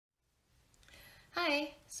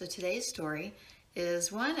Hi! So today's story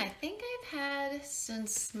is one I think I've had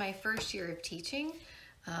since my first year of teaching.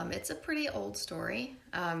 It's a pretty old story.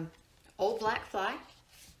 Old Black Fly.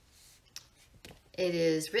 It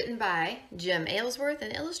is written by Jim Aylesworth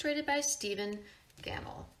and illustrated by Stephen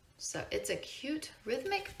Gamble. So it's a cute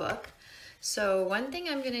rhythmic book. So one thing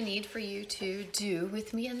I'm going to need for you to do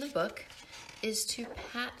with me in the book is to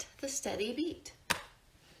pat the steady beat.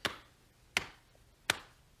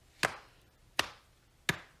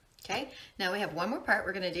 Okay, now we have one more part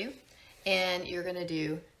we're going to do, and you're going to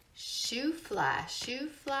do shoe, fly, shoe,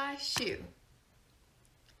 fly, shoe.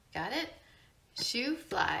 Got it? Shoe,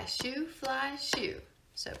 fly, shoe, fly, shoe.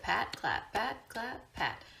 So pat, clap,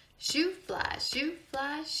 pat. Shoe, fly, shoe,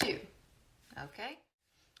 fly, shoe. Okay,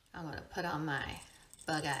 I'm going to put on my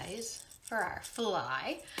bug eyes for our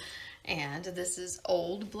fly, and this is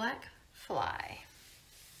Old Black Fly.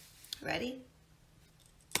 Ready?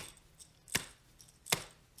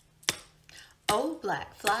 Old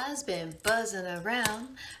Black Fly's been buzzing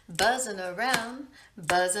around, buzzing around,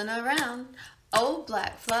 buzzing around. Old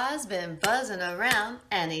Black Fly's been buzzing around,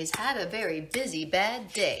 and he's had a very busy,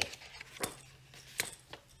 bad day.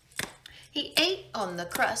 He ate on the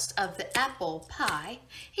crust of the apple pie.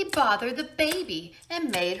 He bothered the baby and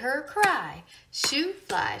made her cry. Shoo,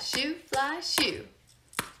 fly, shoo, fly, shoo.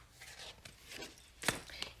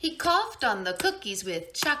 He coughed on the cookies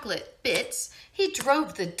with chocolate bits. He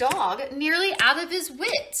drove the dog nearly out of his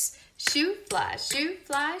wits. Shoo, fly, shoo,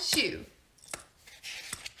 fly, shoo.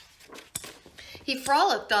 He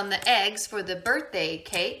frolicked on the eggs for the birthday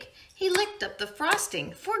cake. He licked up the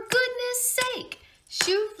frosting for goodness sake.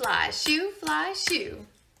 Shoo, fly, shoo, fly, shoo.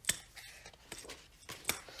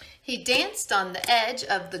 He danced on the edge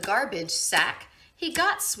of the garbage sack. He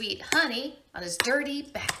got sweet honey on his dirty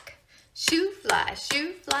back. Shoo, fly,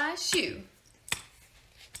 shoo.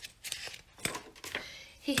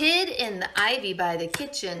 He hid in the ivy by the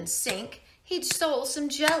kitchen sink. He'd stole some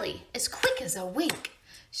jelly as quick as a wink.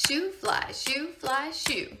 Shoo, fly,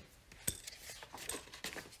 shoo.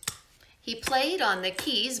 He played on the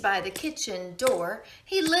keys by the kitchen door.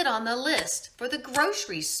 He lit on the list for the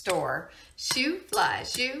grocery store. Shoo, fly,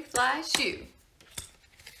 shoo.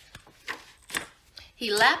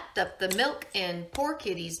 He lapped up the milk in poor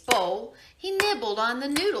Kitty's bowl. He nibbled on the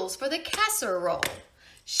noodles for the casserole.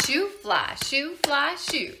 Shoo, fly,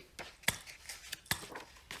 shoo.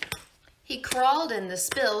 He crawled in the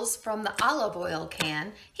spills from the olive oil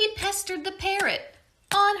can. He pestered the parrot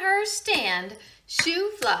on her stand. Shoo,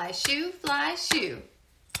 fly, shoo.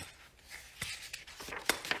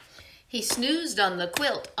 He snoozed on the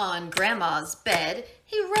quilt on Grandma's bed.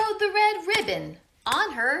 He rode the red ribbon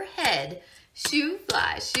on her head. Shoo,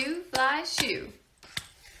 fly, shoo.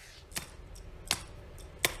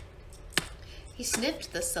 He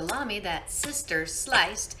sniffed the salami that sister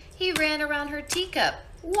sliced. He ran around her teacup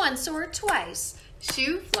once or twice.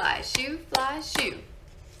 Shoo, fly, shoo.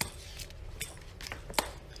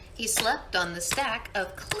 He slept on the stack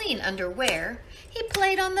of clean underwear. He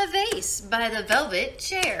played on the vase by the velvet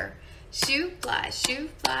chair. Shoo, fly,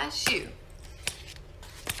 shoo.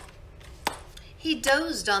 He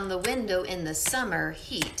dozed on the window in the summer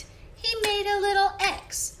heat. He made a little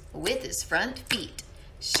X with his front feet.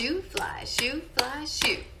 Shoo, fly,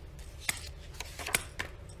 shoo.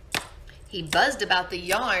 He buzzed about the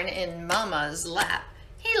yarn in Mama's lap.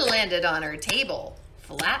 He landed on her table.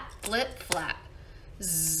 Flap, flip, flap.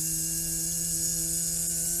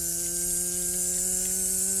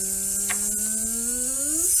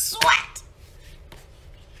 Swat!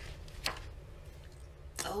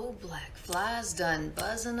 Old Black Fly's done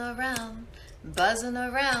buzzing around.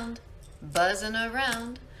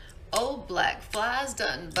 Old Black Fly's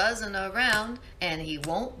done buzzing around, and he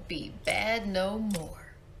won't be bad no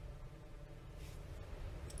more.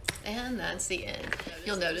 And that's the end.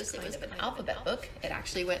 You'll notice it was an alphabet book. It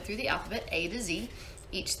actually went through the alphabet A to Z.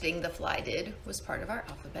 Each thing the fly did was part of our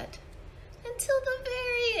alphabet. Until the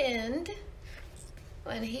very end,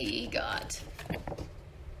 when he got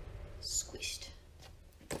squished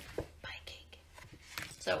by Cake.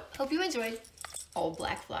 So, hope you enjoyed Old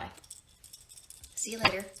Black Fly. See you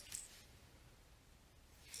later.